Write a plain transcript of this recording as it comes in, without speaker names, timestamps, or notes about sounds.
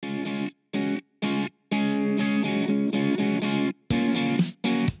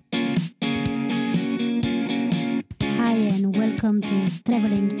welcome to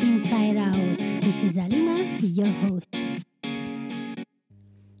Traveling Inside Out. This is Alina, your host.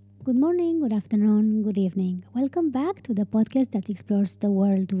 Good morning, good afternoon, good evening. Welcome back to the podcast that explores the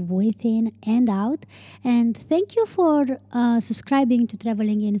world within and out. And thank you for subscribing to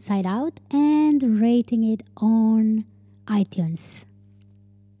Traveling Inside Out and rating it on iTunes.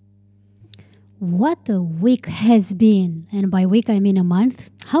 What a week has been, and by week I mean a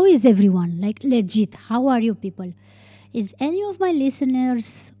month. How is everyone? Like, legit, how are you people? Is any of my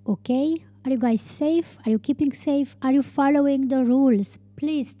listeners okay? Are you guys safe? Are you keeping safe? Are you following the rules?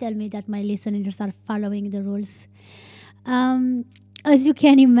 Please tell me that my listeners are following the rules. As you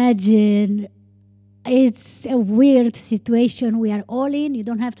can imagine, it's a weird situation we are all in. You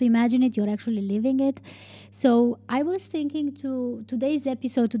don't have to imagine it, you're actually living it. So I was thinking to today's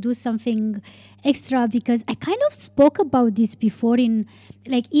episode to do something extra because I kind of spoke about this before in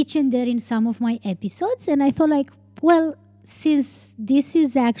like each and there in some of my episodes, and I thought like, well, since this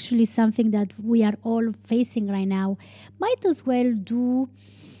is actually something that we are all facing right now, might as well do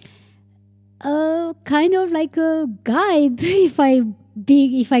a kind of like a guide if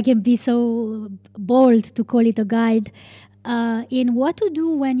I can be so bold to call it a guide in what to do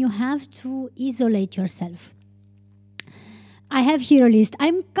when you have to isolate yourself. I have here a list.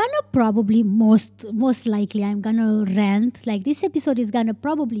 I'm gonna probably most likely I'm gonna rant. Like this episode is gonna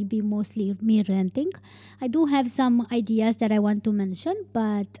probably be mostly me ranting. I do have some ideas that I want to mention,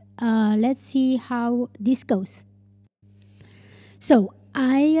 but let's see how this goes. So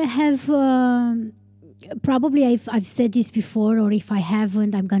I have probably I've said this before, or if I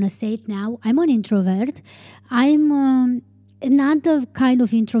haven't, I'm gonna say it now. I'm an introvert. I'm not the kind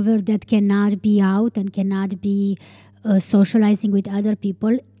of introvert that cannot be out and cannot be socializing with other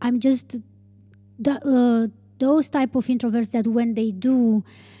people. I'm just those type of introverts that when they do,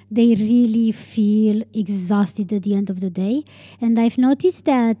 they really feel exhausted at the end of the day. And I've noticed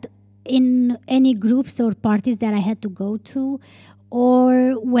that in any groups or parties that I had to go to,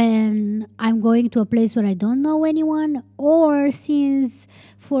 or when I'm going to a place where I don't know anyone, or since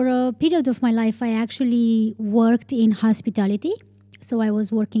for a period of my life I actually worked in hospitality. So I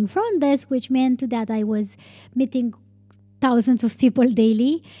was working front desk, which meant that I was meeting thousands of people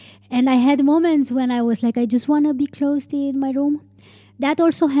daily. And I had moments when I was like, I just want to be closed in my room. That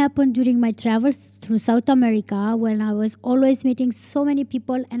also happened during my travels through South America when I was always meeting so many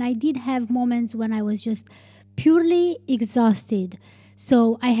people. And I did have moments when I was just purely exhausted.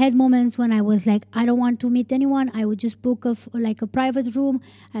 So I had moments when I was like, I don't want to meet anyone. I would just book like a private room.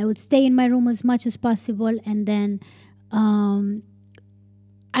 I would stay in my room as much as possible. And then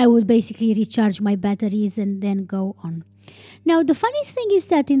I would basically recharge my batteries and then go on. Now, the funny thing is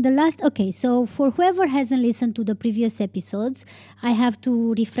that in the so for whoever hasn't listened to the previous episodes, I have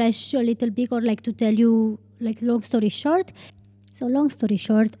to refresh a little bit or like to tell you, like, long story short. So, long story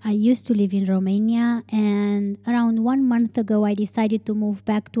short, I used to live in Romania, and around 1 month ago, I decided to move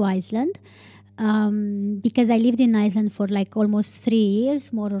back to Iceland because I lived in Iceland for like almost 3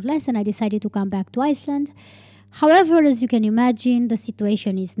 years, more or less, and I decided to come back to Iceland. However, as you can imagine, the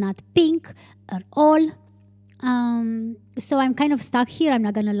situation is not pink at all. So I'm kind of stuck here, I'm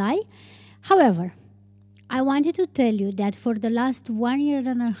not gonna lie. However, I wanted to tell you that for the last 1 year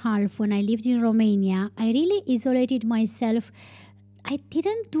and a half when I lived in Romania, I really isolated myself. I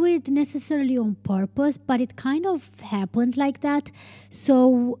didn't do it necessarily on purpose, but it kind of happened like that.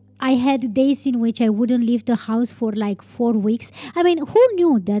 So I had days in which I wouldn't leave the house for like 4 weeks. I mean, who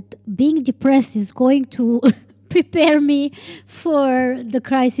knew that being depressed is going to prepare me for the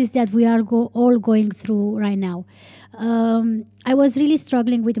crisis that we are all going through right now. I was really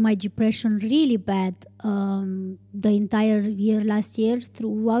struggling with my depression really bad the entire year last year,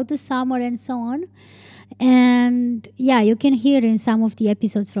 throughout the summer and so on. And yeah, you can hear in some of the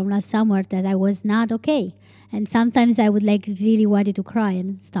episodes from last summer that I was not okay. And sometimes I would like really wanted to cry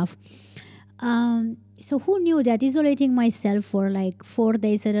and stuff. So who knew that isolating myself for like 4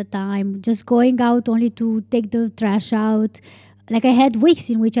 days at a time, just going out only to take the trash out. Like I had weeks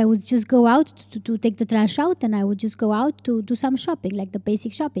in which I would just go out to take the trash out, and I would just go out to do some shopping, like the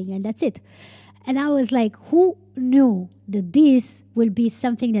basic shopping, and that's it. And I was like, who knew that this will be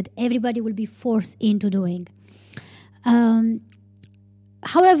something that everybody will be forced into doing?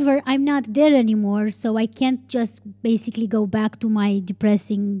 However, I'm not there anymore, so I can't just basically go back to my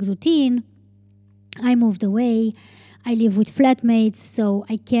depressing routine. I moved away. I live with flatmates, so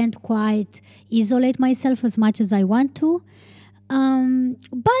I can't quite isolate myself as much as I want to.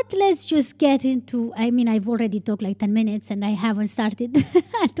 But let's just get into, I've already talked like 10 minutes and I haven't started.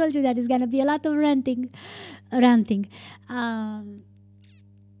 I told you that it's going to be a lot of ranting.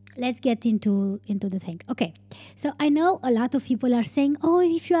 let's get into the thing. Okay, so I know a lot of people are saying, oh,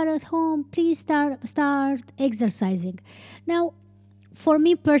 if you are at home, please start exercising. Now, for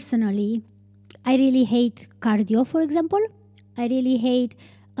me personally, I really hate cardio, for example. I really hate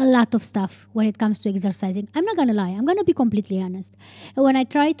a lot of stuff when it comes to exercising. I'm not gonna lie, I'm gonna be completely honest. When I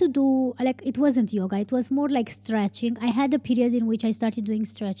tried to do, like, it wasn't yoga, it was more like stretching. I had a period in which I started doing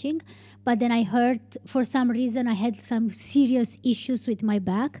stretching, but then I heard for some reason I had some serious issues with my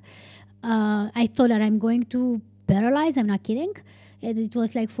back. I thought that I'm going to paralyze, I'm not kidding. And it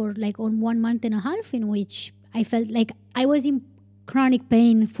was like for like on 1 month and a half in which I felt like I was in chronic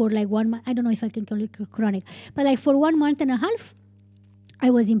pain for like 1 month. I don't know if I can call it chronic, but like for 1 month and a half, I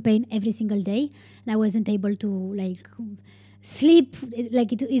was in pain every single day, and I wasn't able to like sleep.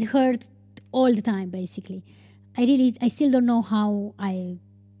 It hurt all the time, basically. I still don't know how I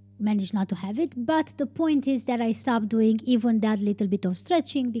managed not to have it. But the point is that I stopped doing even that little bit of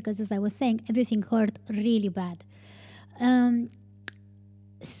stretching because, as I was saying, everything hurt really bad. Um,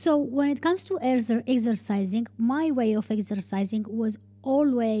 so when it comes to exercising, my way of exercising was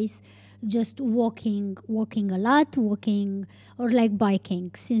always just walking a lot, walking or like biking,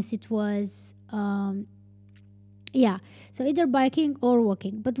 since it was yeah. So either biking or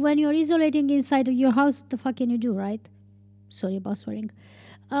walking. But when you're isolating inside of your house, what the fuck can you do, right? Sorry about swearing.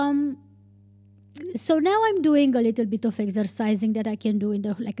 Um, so now I'm doing a little bit of exercising that I can do in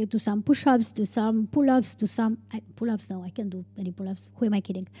the like do some push-ups, do some pull-ups, do some pull-ups. No, I can do any pull-ups. Who am I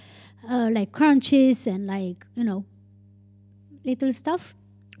kidding? Like crunches and like little stuff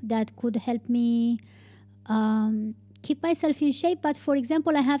that could help me keep myself in shape. But for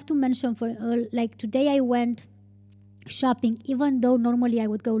example, I have to mention for like today I went shopping, even though normally I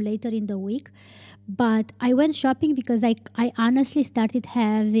would go later in the week. But I went shopping because I honestly started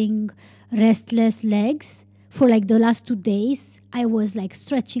having restless legs for like the last 2 days. I was like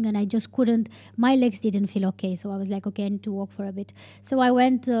stretching and I just couldn't, my legs didn't feel okay. So I was like, okay, I need to walk for a bit. So I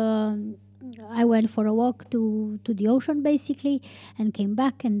went for a walk to the ocean basically and came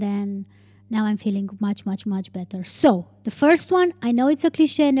back, and then now I'm feeling much, much, much better. So the first one, I know it's a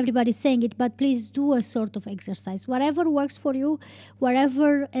cliche and everybody's saying it, but please do a sort of exercise. Whatever works for you,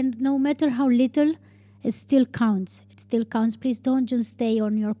 whatever, and no matter how little, it still counts. It still counts. Please don't just stay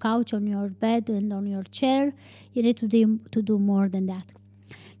on your couch, on your bed, and on your chair. You need to do more than that.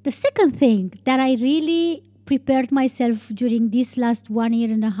 The second thing that I really prepared myself during this last 1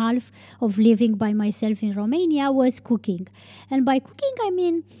 year and a half of living by myself in Romania was cooking. And by cooking, I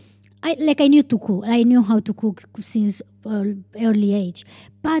mean, I knew to cook. I knew how to cook since early age.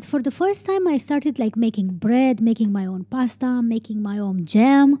 But for the first time, I started like making bread, making my own pasta, making my own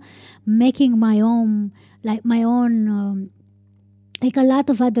jam, making my own like a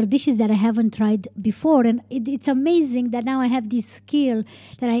lot of other dishes that I haven't tried before. And it's amazing that now I have this skill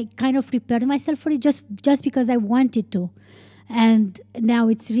that I kind of prepared myself for it just because I wanted to. And now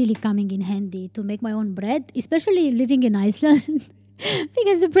it's really coming in handy to make my own bread, especially living in Iceland.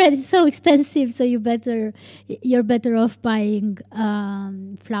 Because the bread is so expensive, so you're better off buying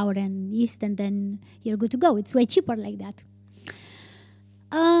flour and yeast, and then you're good to go. It's way cheaper like that.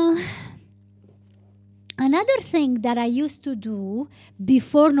 Uh, Another thing that I used to do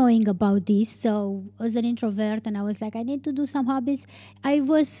before knowing about this, so as an introvert, and I was like, I need to do some hobbies. I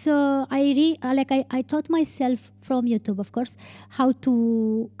taught myself from YouTube, of course, how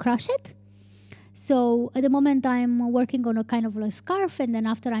to crochet. So at the moment I'm working on a kind of a scarf, and then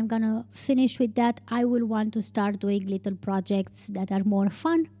after I'm gonna finish with that, I will want to start doing little projects that are more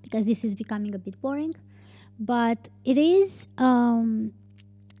fun, because this is becoming a bit boring. But it is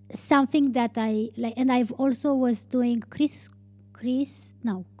something that I like, and I've also was doing cross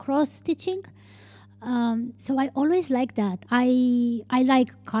stitching. So I always like that. I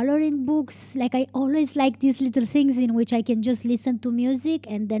like coloring books. Like I always like these little things in which I can just listen to music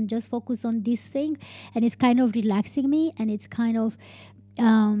and then just focus on this thing, and it's kind of relaxing me. And it's kind of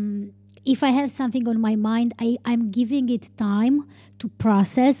if I have something on my mind, I'm giving it time to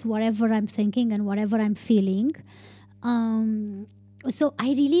process whatever I'm thinking and whatever I'm feeling. So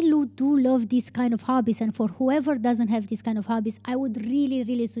I really do love these kind of hobbies, and for whoever doesn't have these kind of hobbies, I would really,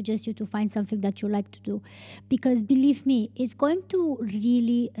 really suggest you to find something that you like to do, because believe me, it's going to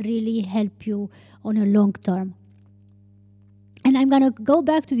really, really help you on a long term. And I'm gonna go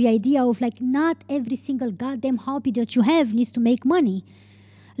back to the idea of like, not every single goddamn hobby that you have needs to make money.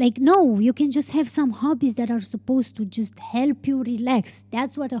 Like, no, you can just have some hobbies that are supposed to just help you relax.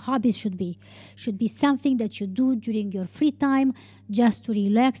 That's what a hobby should be. Should be something that you do during your free time just to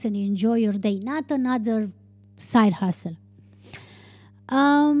relax and enjoy your day, not another side hustle.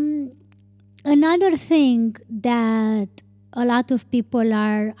 Another thing that a lot of people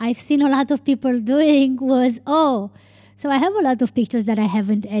are, I've seen a lot of people doing was, oh, so I have a lot of pictures that I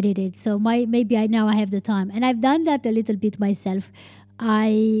haven't edited. So maybe I now I have the time, and I've done that a little bit myself.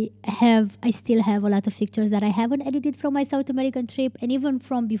 I still have a lot of pictures that I haven't edited from my South American trip, and even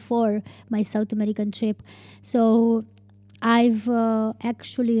from before my South American trip. So I've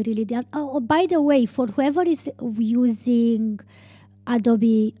actually really done. Oh, by the way, for whoever is using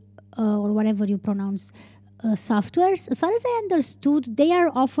Adobe or whatever you pronounce softwares, as far as I understood, they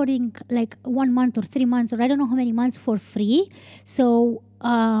are offering like 1 month or 3 months, or I don't know how many months for free. So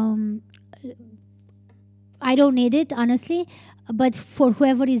I don't need it, honestly. But for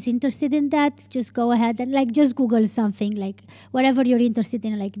whoever is interested in that, just go ahead and like just Google something, like whatever you're interested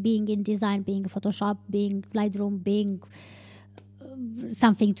in, like being in design, being Photoshop, being Lightroom, being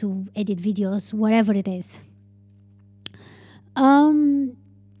something to edit videos, whatever it is. Um,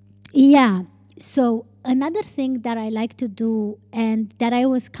 yeah. So another thing that I like to do, and that I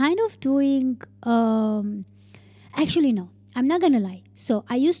was kind of doing, actually no, I'm not gonna lie. So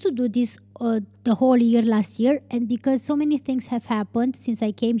I used to do this the whole year last year, and because so many things have happened since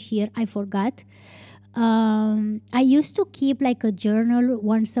I came here, I forgot. I used to keep like a journal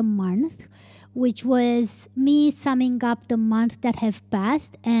once a month, which was me summing up the month that have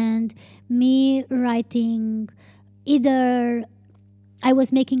passed and me writing either I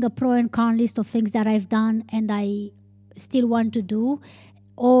was making a pro and con list of things that I've done and I still want to do,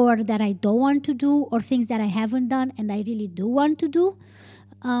 or that I don't want to do, or things that I haven't done and I really do want to do.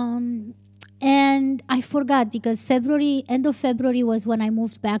 Um, and I forgot because end of February was when I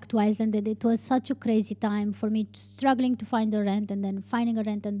moved back to Iceland, and it was such a crazy time for me, struggling to find a rent and then finding a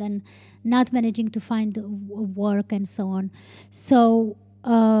rent and then not managing to find work and so on. So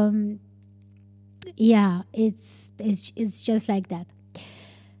yeah, it's just like that.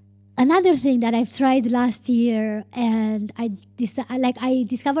 Another thing that I've tried last year, and I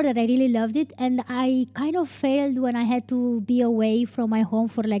discovered that I really loved it, and I kind of failed when I had to be away from my home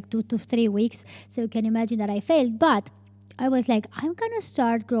for like 2 to 3 weeks. So you can imagine that I failed, but I was like, I'm gonna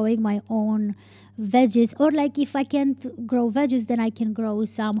start growing my own veggies, or like if I can't grow veggies, then I can grow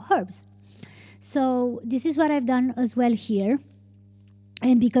some herbs. So this is what I've done as well here.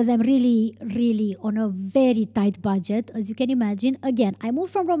 And because I'm really, really on a very tight budget, as you can imagine, again, I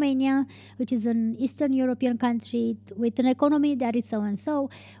moved from Romania, which is an Eastern European country with an economy that is so and so,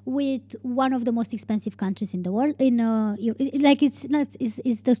 with one of the most expensive countries in the world. Like it's not,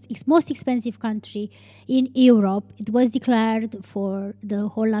 it's the most expensive country in Europe. It was declared for the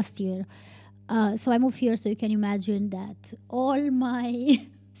whole last year. So I moved here, so you can imagine that all my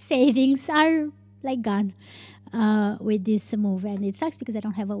savings are like gone with this move, and it sucks because I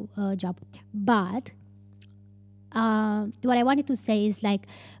don't have a job. But what I wanted to say is like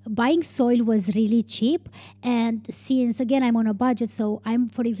buying soil was really cheap, and since again I'm on a budget, so I'm,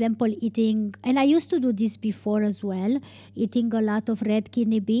 for example, eating, and I used to do this before as well, eating a lot of red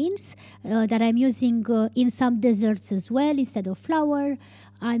kidney beans that I'm using in some desserts as well instead of flour.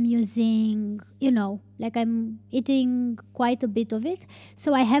 I'm using, like I'm eating quite a bit of it,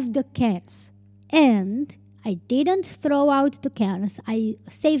 so I have the cans. And I didn't throw out the cans. I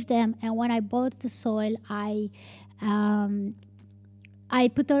saved them, and when I bought the soil, I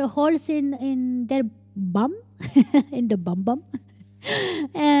put the holes in their bum, in the bum,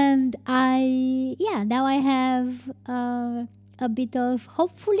 and now I have a bit of,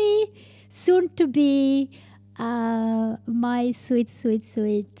 hopefully soon to be, my sweet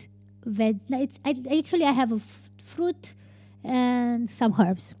veg. No, actually I have a fruit and some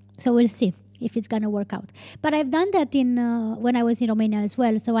herbs. So we'll see if it's gonna work out. But I've done that in when I was in Romania as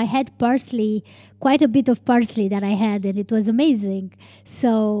well. So I had parsley, quite a bit of parsley that I had, and it was amazing.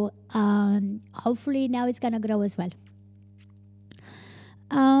 So hopefully now it's gonna grow as well.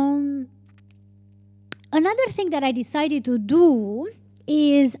 Another thing that I decided to do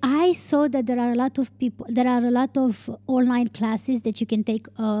is I saw that there are a lot of online classes that you can take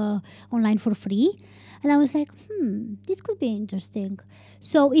online for free. And I was like, this could be interesting.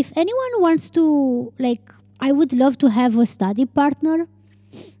 So if anyone wants to, like, I would love to have a study partner.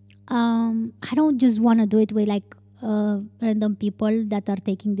 I don't just want to do it with like random people that are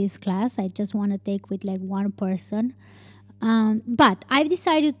taking this class. I just want to take with like one person. But I've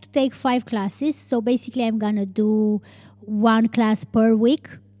decided to take 5 classes. So basically I'm going to do one class per week.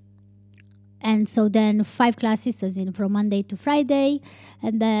 And so then 5 classes, as in from Monday to Friday.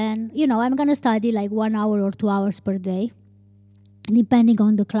 And then, I'm going to study like 1 hour or 2 hours per day, depending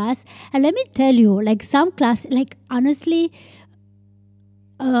on the class. And let me tell you, like some class, like honestly,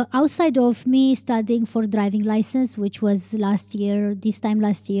 outside of me studying for driving license, which was this time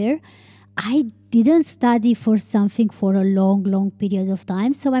last year, I didn't study for something for a long, long period of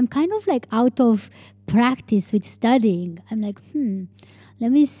time. So I'm kind of like out of practice with studying. I'm like,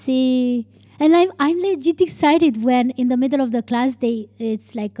 let me see. And I'm legit excited when in the middle of the class,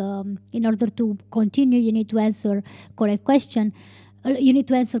 it's like, in order to continue, you need to answer correct question. You need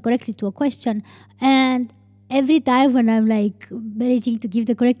to answer correctly to a question. And every time when I'm like managing to give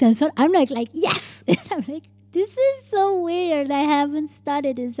the correct answer, I'm like yes. I'm like, this is so weird. I haven't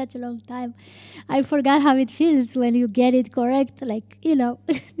studied in such a long time. I forgot how it feels when you get it correct. Like,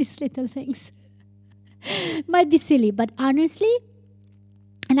 these little things. Might be silly, but honestly,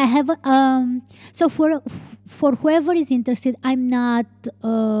 and I have so for whoever is interested, I'm not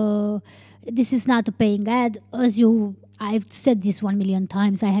this is not a paying ad. As you I've said this 1 million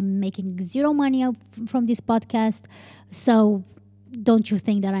times, I am making zero money from this podcast. So don't you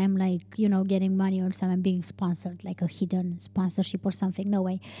think that I'm like, getting money or something, I'm being sponsored, like a hidden sponsorship or something? No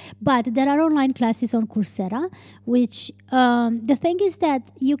way. But there are online classes on Coursera, which the thing is that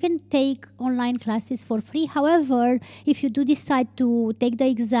you can take online classes for free. However, if you do decide to take the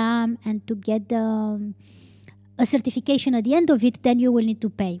exam and to get a certification at the end of it, then you will need to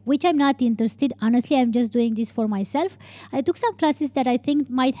pay, which I'm not interested. Honestly, I'm just doing this for myself. I took some classes that I think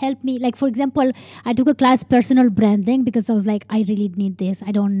might help me. Like, for example, I took a class personal branding because I was like, I really need this.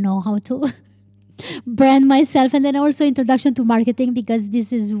 I don't know how to brand myself. And then also introduction to marketing, because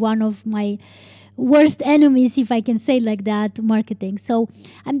this is one of my worst enemies, if I can say like that, marketing. So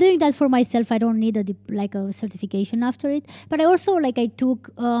I'm doing that for myself. I don't need like a certification after it. But I also like I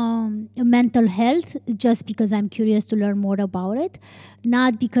took mental health just because I'm curious to learn more about it,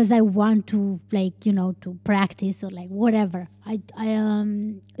 not because I want to like to practice or like whatever.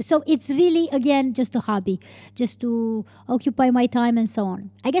 So it's really again just a hobby, just to occupy my time and so on.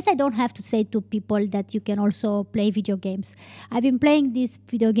 I guess I don't have to say to people that you can also play video games. I've been playing this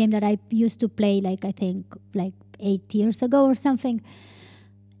video game that I used to play like I think like 8 years ago or something,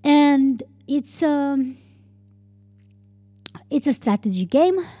 and it's a strategy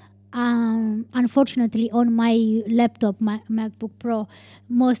game. Unfortunately, on my laptop, my MacBook Pro,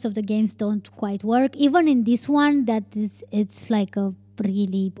 most of the games don't quite work. Even in this one, it's like a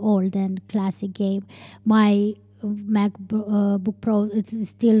really old and classic game. My MacBook Pro is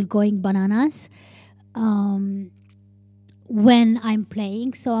still going bananas when I'm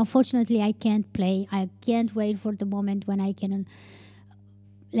playing. So unfortunately, I can't play. I can't wait for the moment when I can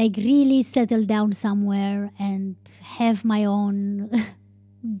like really settle down somewhere and have my own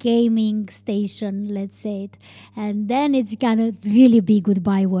gaming station, let's say it, and then it's gonna really be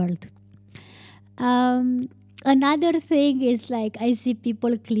goodbye world. um Another thing is like I see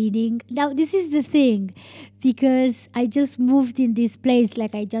people cleaning now. This is the thing, because I just moved in this place.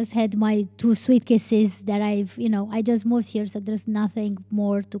 Like I just had my 2 suitcases that I just moved here, so there's nothing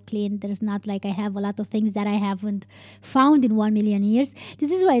more to clean. There's not like I have a lot of things that I haven't found in 1 million years.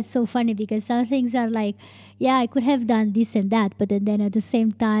 This is why it's so funny, because some things are like, yeah, I could have done this and that, but then at the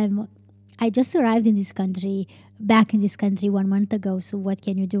same time, I just arrived in this country, back in this country 1 month ago. So what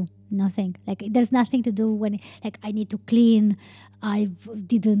can you do? Nothing. Like there's nothing to do when like I need to clean. I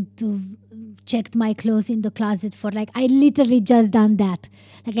didn't checked my clothes in the closet for like I literally just done that.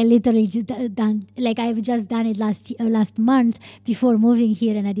 Like I literally just done like I've just done it last month before moving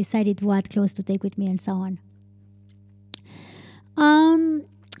here, and I decided what clothes to take with me and so on. Um,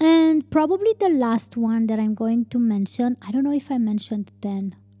 and probably the last one that I'm going to mention. I don't know if I mentioned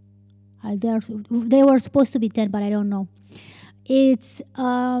 10. They were supposed to be 10, but I don't know. It's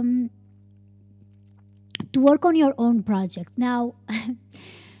to work on your own project. Now,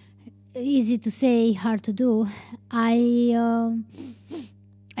 easy to say, hard to do. I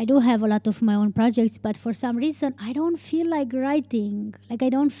do have a lot of my own projects, but for some reason, I don't feel like writing. Like I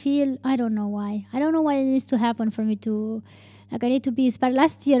don't know why. I don't know why it needs to happen for me to, like I need to be inspired.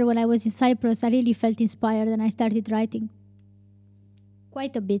 Last year when I was in Cyprus, I really felt inspired and I started writing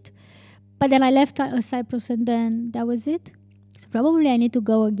quite a bit. But then I left Cyprus and then that was it. So probably I need to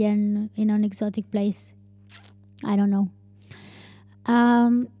go again in an exotic place. I don't know.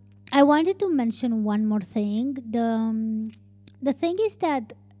 Um, I wanted to mention one more thing. The thing is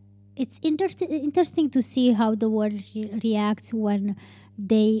that it's interesting to see how the world reacts when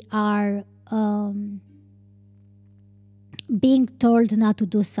they are being told not to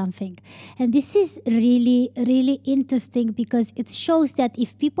do something. And this is really, really interesting because it shows that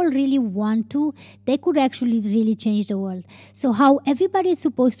if people really want to, they could actually really change the world. So, how everybody is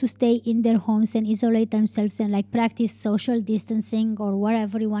supposed to stay in their homes and isolate themselves and like practice social distancing or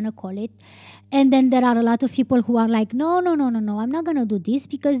whatever you want to call it. And then there are a lot of people who are like, no, no, no, no, no, I'm not going to do this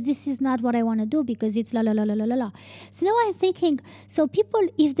because this is not what I want to do because it's la la la la la la la. So now I'm thinking, so people,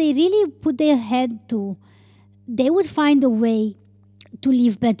 if they really put their head to, they would find a way to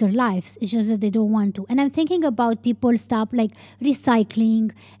live better lives. It's just that they don't want to. And I'm thinking about people stop like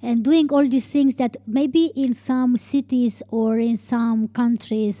recycling and doing all these things that maybe in some cities or in some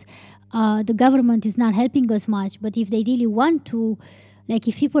countries the government is not helping us much. But if they really want to, like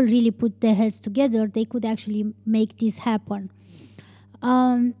if people really put their heads together, they could actually make this happen.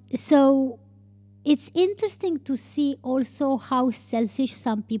 So it's interesting to see also how selfish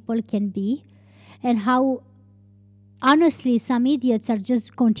some people can be and how honestly some idiots are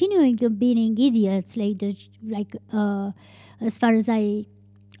just continuing being idiots as far as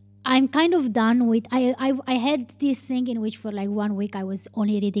I'm kind of done with I had this thing in which for like 1 week I was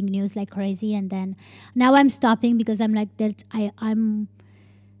only reading news like crazy, and then now I'm stopping because I'm like that I'm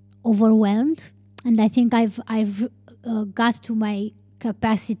overwhelmed, and I think I've got to my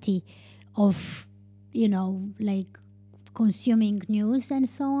capacity of like consuming news and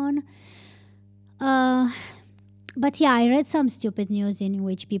so on. But yeah, I read some stupid news in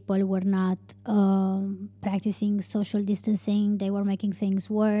which people were not practicing social distancing. They were making things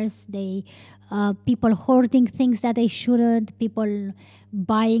worse. People hoarding things that they shouldn't. People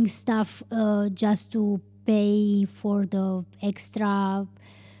buying stuff just to pay for the extra,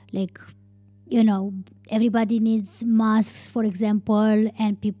 like everybody needs masks, for example,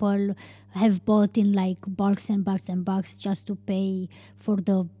 and people have bought in like bulks and bucks and bucks just to pay for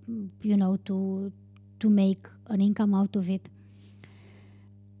the to make an income out of it.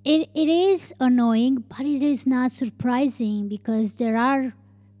 It is annoying, but it is not surprising because there are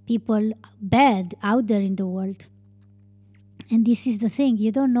people bad out there in the world. And this is the thing,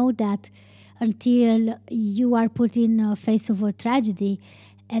 you don't know that until you are put in the face of a tragedy,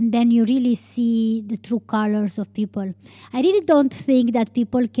 and then you really see the true colors of people. I really don't think that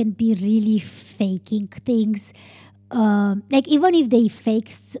people can be really faking things. Like even if they fake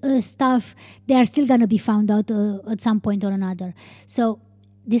stuff, they are still gonna be found out at some point or another. So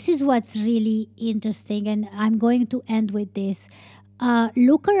this is what's really interesting, and I'm going to end with this.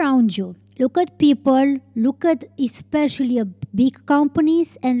 Look around you. Look at people. Look at especially big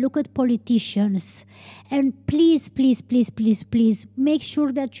companies, and look at politicians. And please, please, please, please, please make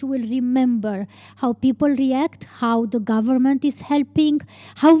sure that you will remember how people react, how the government is helping,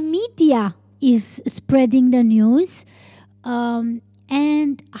 how media is spreading the news,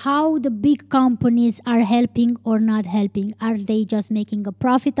 and how the big companies are helping or not helping. Are they just making a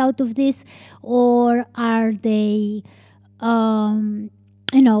profit out of this, or are they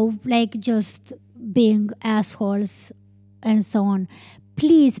like just being assholes and so on?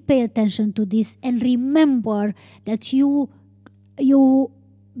 Please pay attention to this and remember that you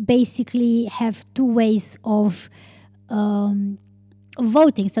basically have two ways of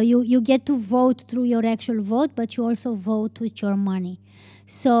voting. So you get to vote through your actual vote, but you also vote with your money.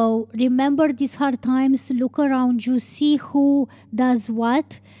 So remember these hard times. Look around you, see who does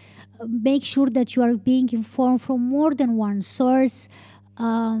what. Make sure that you are being informed from more than one source.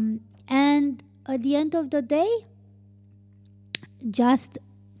 And at the end of the day, just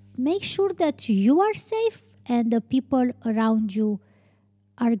make sure that you are safe and the people around you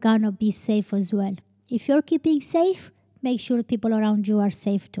are gonna be safe as well. If you're keeping safe, make sure people around you are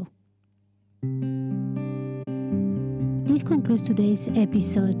safe too. This concludes today's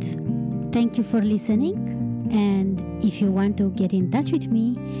episode. Thank you for listening. And if you want to get in touch with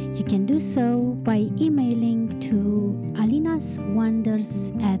me, you can do so by emailing to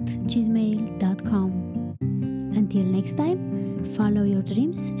alinaswonders@gmail.com. Until next time, follow your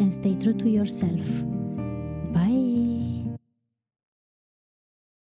dreams and stay true to yourself.